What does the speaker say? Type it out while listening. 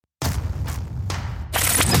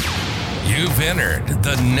You've entered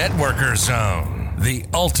the Networker Zone, the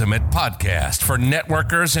ultimate podcast for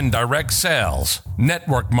networkers in direct sales,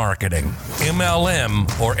 network marketing,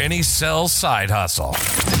 MLM, or any sales side hustle.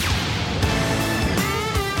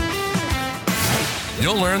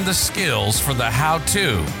 You'll learn the skills for the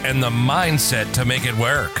how-to and the mindset to make it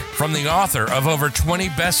work. From the author of over 20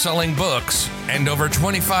 best-selling books and over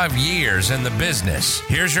 25 years in the business,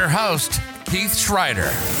 here's your host, Keith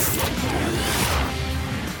Schreider.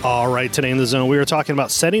 All right, today in the zone, we are talking about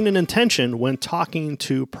setting an intention when talking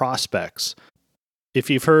to prospects. If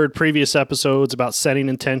you've heard previous episodes about setting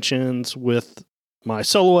intentions with my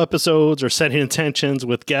solo episodes or setting intentions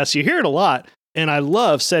with guests, you hear it a lot. And I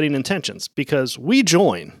love setting intentions because we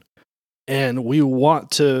join and we want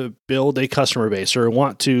to build a customer base or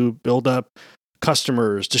want to build up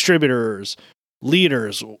customers, distributors,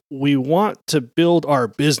 leaders. We want to build our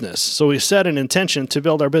business. So we set an intention to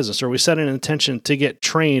build our business, or we set an intention to get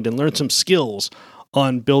trained and learn some skills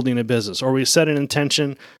on building a business, or we set an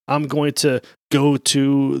intention, I'm going to go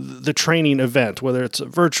to the training event, whether it's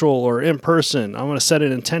virtual or in person. I'm going to set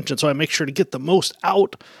an intention so I make sure to get the most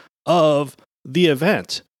out of the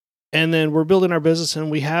event. And then we're building our business and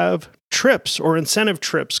we have trips or incentive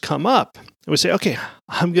trips come up. And we say, okay,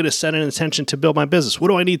 I'm going to set an intention to build my business. What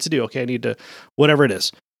do I need to do? Okay, I need to, whatever it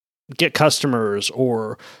is, get customers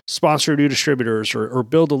or sponsor new distributors or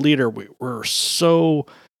build a leader. We're so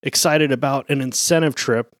excited about an incentive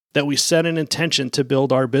trip that we set an intention to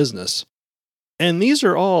build our business. And these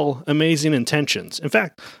are all amazing intentions. In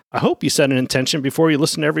fact, I hope you set an intention before you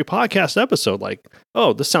listen to every podcast episode. Like,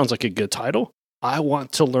 oh, this sounds like a good title. I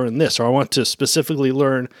want to learn this, or I want to specifically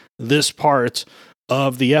learn this part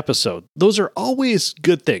of the episode. Those are always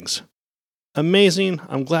good things. Amazing.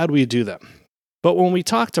 I'm glad we do them. But when we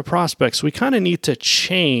talk to prospects, we kind of need to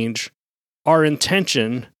change our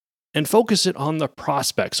intention and focus it on the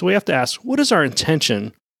prospect. So we have to ask, what is our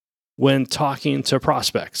intention when talking to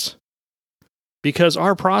prospects? Because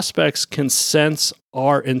our prospects can sense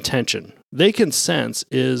our intention. They can sense,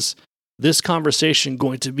 is this conversation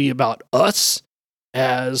going to be about us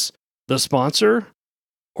as the sponsor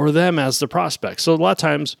or them as the prospect? So a lot of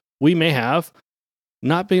times we may have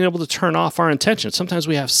not being able to turn off our intention. Sometimes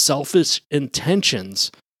we have selfish intentions,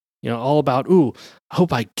 all about, I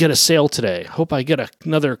hope I get a sale today. I hope I get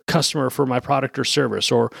another customer for my product or service.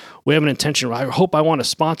 Or we have an intention, I hope I want to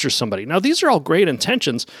sponsor somebody. Now, these are all great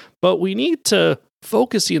intentions, but we need to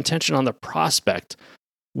focus the intention on the prospect.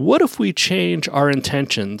 What if we change our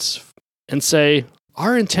intentions and say,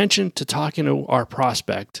 our intention to talking to our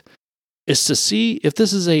prospect is to see if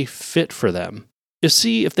this is a fit for them, is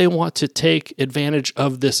see if they want to take advantage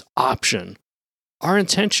of this option. Our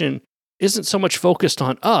intention isn't so much focused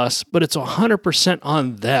on us, but it's 100%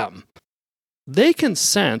 on them. They can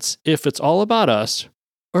sense if it's all about us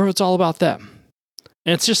or if it's all about them.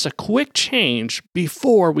 And it's just a quick change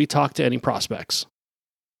before we talk to any prospects.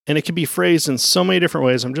 And it can be phrased in so many different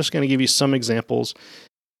ways. I'm just going to give you some examples.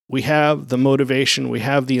 We have the motivation, we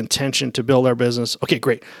have the intention to build our business. Okay,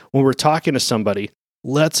 great. When we're talking to somebody,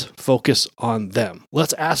 let's focus on them.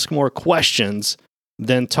 Let's ask more questions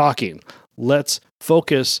than talking. Let's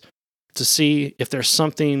focus to see if there's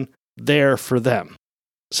something there for them.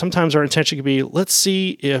 Sometimes our intention can be, let's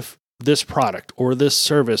see if this product or this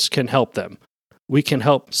service can help them. We can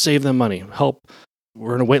help save them money,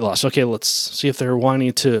 we're in a weight loss. Okay, let's see if they're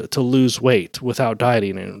wanting to lose weight without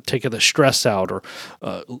dieting and take the stress out or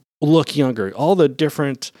look younger. All the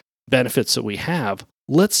different benefits that we have,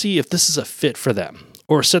 let's see if this is a fit for them.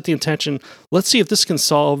 Or set the intention, let's see if this can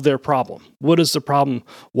solve their problem. What is the problem?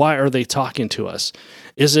 Why are they talking to us?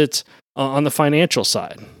 Is it on the financial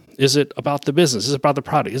side? Is it about the business? Is it about the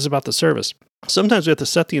product? Is it about the service? Sometimes we have to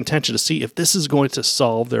set the intention to see if this is going to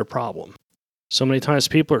solve their problem. So many times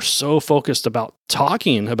people are so focused about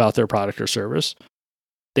talking about their product or service,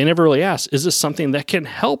 they never really ask, is this something that can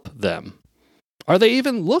help them? Are they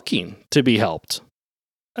even looking to be helped?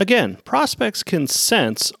 Again, prospects can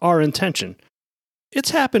sense our intention.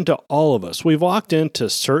 It's happened to all of us. We've walked into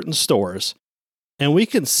certain stores and we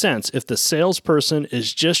can sense if the salesperson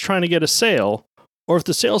is just trying to get a sale or if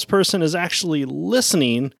the salesperson is actually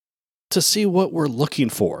listening to see what we're looking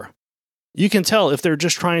for. You can tell if they're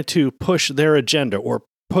just trying to push their agenda or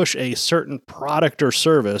push a certain product or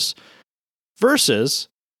service versus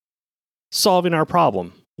solving our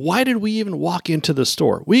problem. Why did we even walk into the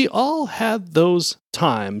store? We all have those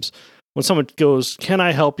times when someone goes, can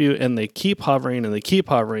I help you? And they keep hovering and they keep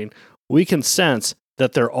hovering. We can sense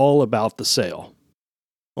that they're all about the sale.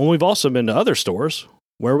 And we've also been to other stores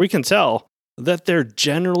where we can tell that they're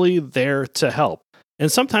generally there to help. And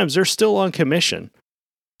sometimes they're still on commission.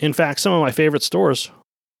 In fact, some of my favorite stores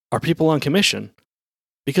are people on commission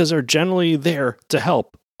because they're generally there to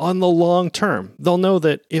help on the long term. They'll know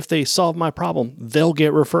that if they solve my problem, they'll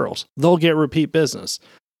get referrals. They'll get repeat business.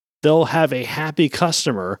 They'll have a happy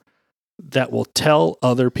customer that will tell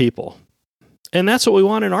other people. And that's what we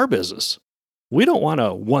want in our business. We don't want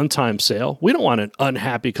a one-time sale. We don't want an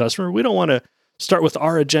unhappy customer. We don't want to start with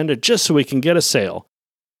our agenda just so we can get a sale.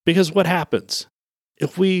 Because what happens?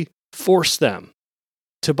 If we force them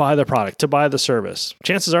to buy the product, to buy the service,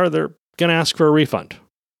 chances are they're going to ask for a refund.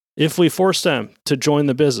 If we force them to join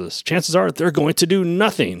the business, chances are they're going to do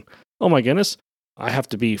nothing. Oh my goodness, I have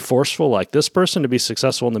to be forceful like this person to be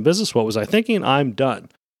successful in the business. What was I thinking? I'm done.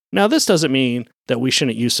 Now, this doesn't mean that we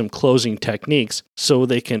shouldn't use some closing techniques so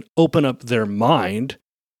they can open up their mind.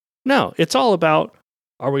 No, it's all about,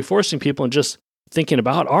 are we forcing people and just thinking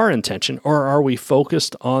about our intention, or are we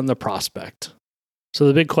focused on the prospect? So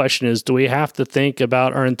the big question is, do we have to think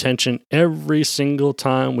about our intention every single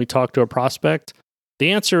time we talk to a prospect?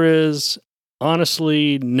 The answer is,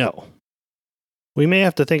 honestly, no. We may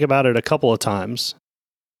have to think about it a couple of times.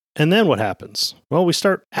 And then what happens? Well, we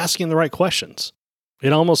start asking the right questions.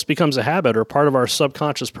 It almost becomes a habit or part of our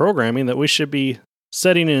subconscious programming that we should be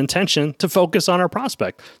setting an intention to focus on our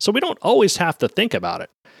prospect. So we don't always have to think about it.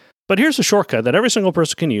 But here's a shortcut that every single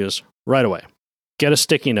person can use right away. Get a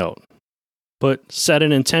sticky note. Set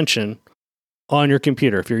an intention on your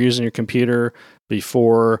computer. If you're using your computer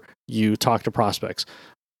before you talk to prospects,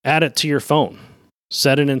 add it to your phone.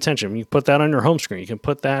 Set an intention. You can put that on your home screen. You can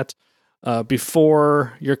put that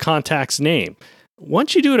before your contact's name.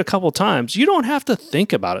 Once you do it a couple times, you don't have to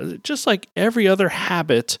think about it. Just like every other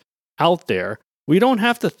habit out there, we don't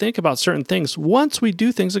have to think about certain things once we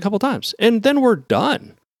do things a couple times, and then we're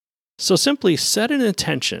done. So simply set an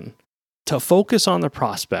intention to focus on the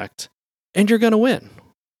prospect, and you're going to win.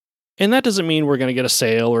 And that doesn't mean we're going to get a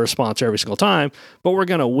sale or a sponsor every single time, but we're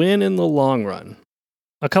going to win in the long run.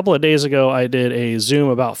 A couple of days ago, I did a Zoom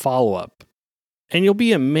about follow-up, and you'll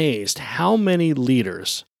be amazed how many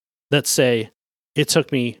leaders that say, it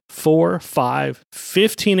took me 4, 5,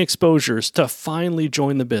 15 exposures to finally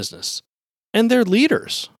join the business. And they're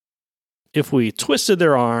leaders. If we twisted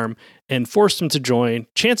their arm and forced them to join,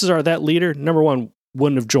 chances are that leader, number one,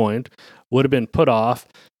 wouldn't have joined, would have been put off.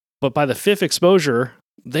 But by the 5th exposure,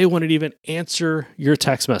 they wouldn't even answer your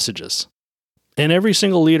text messages. And every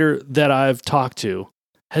single leader that I've talked to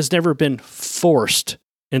has never been forced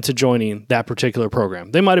into joining that particular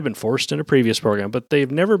program. They might have been forced in a previous program, but they've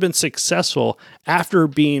never been successful after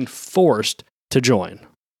being forced to join.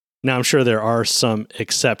 Now, I'm sure there are some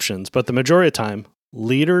exceptions, but the majority of the time,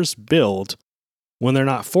 leaders build when they're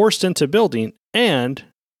not forced into building and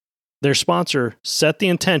their sponsor set the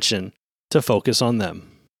intention to focus on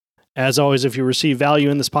them. As always, if you receive value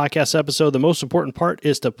in this podcast episode, the most important part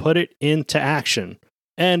is to put it into action.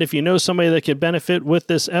 And if you know somebody that could benefit with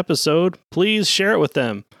this episode, please share it with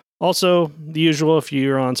them. Also, the usual, if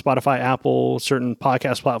you're on Spotify, Apple, certain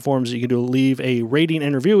podcast platforms, you can leave a rating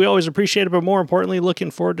and review. We always appreciate it, but more importantly,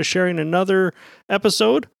 looking forward to sharing another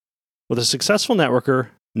episode with a successful networker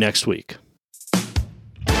next week.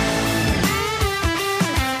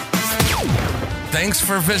 Thanks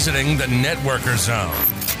for visiting the Networker Zone.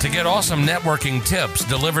 To get awesome networking tips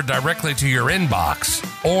delivered directly to your inbox,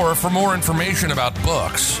 or for more information about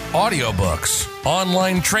books, audiobooks,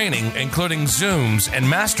 online training, including Zooms and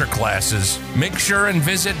masterclasses, make sure and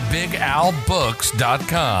visit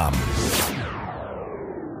BigAlBooks.com.